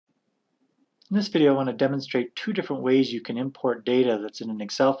In this video, I want to demonstrate two different ways you can import data that's in an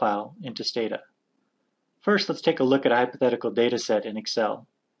Excel file into Stata. First, let's take a look at a hypothetical data set in Excel.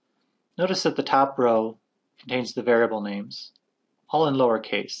 Notice that the top row contains the variable names, all in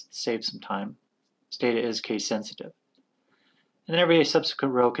lowercase to save some time. Stata is case sensitive. And then every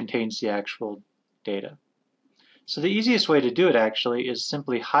subsequent row contains the actual data. So the easiest way to do it actually is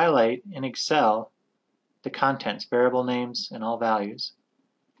simply highlight in Excel the contents, variable names, and all values.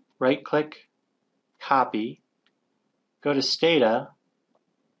 Right-click, copy, go to Stata,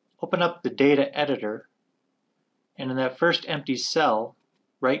 open up the data editor, and in that first empty cell,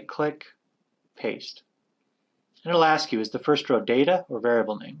 right-click, paste. And it'll ask you, is the first row data or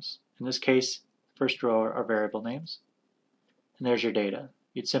variable names? In this case, the first row are variable names. And there's your data.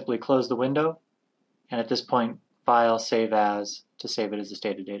 You'd simply close the window, and at this point, File, Save As, to save it as a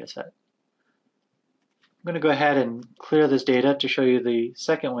Stata data set. I'm going to go ahead and clear this data to show you the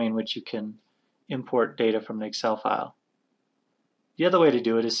second way in which you can import data from an Excel file. The other way to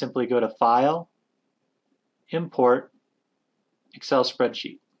do it is simply go to File, Import, Excel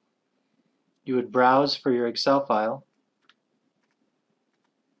Spreadsheet. You would browse for your Excel file,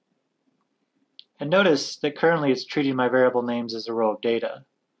 and notice that currently it's treating my variable names as a row of data.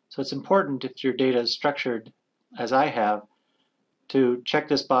 So it's important, if your data is structured as I have, to check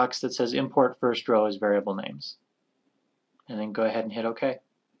this box that says Import First Row as Variable Names. And then go ahead and hit OK.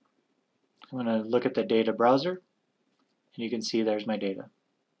 I'm going to look at the data browser, and you can see there's my data.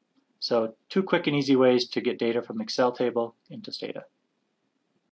 So two quick and easy ways to get data from Excel table into Stata.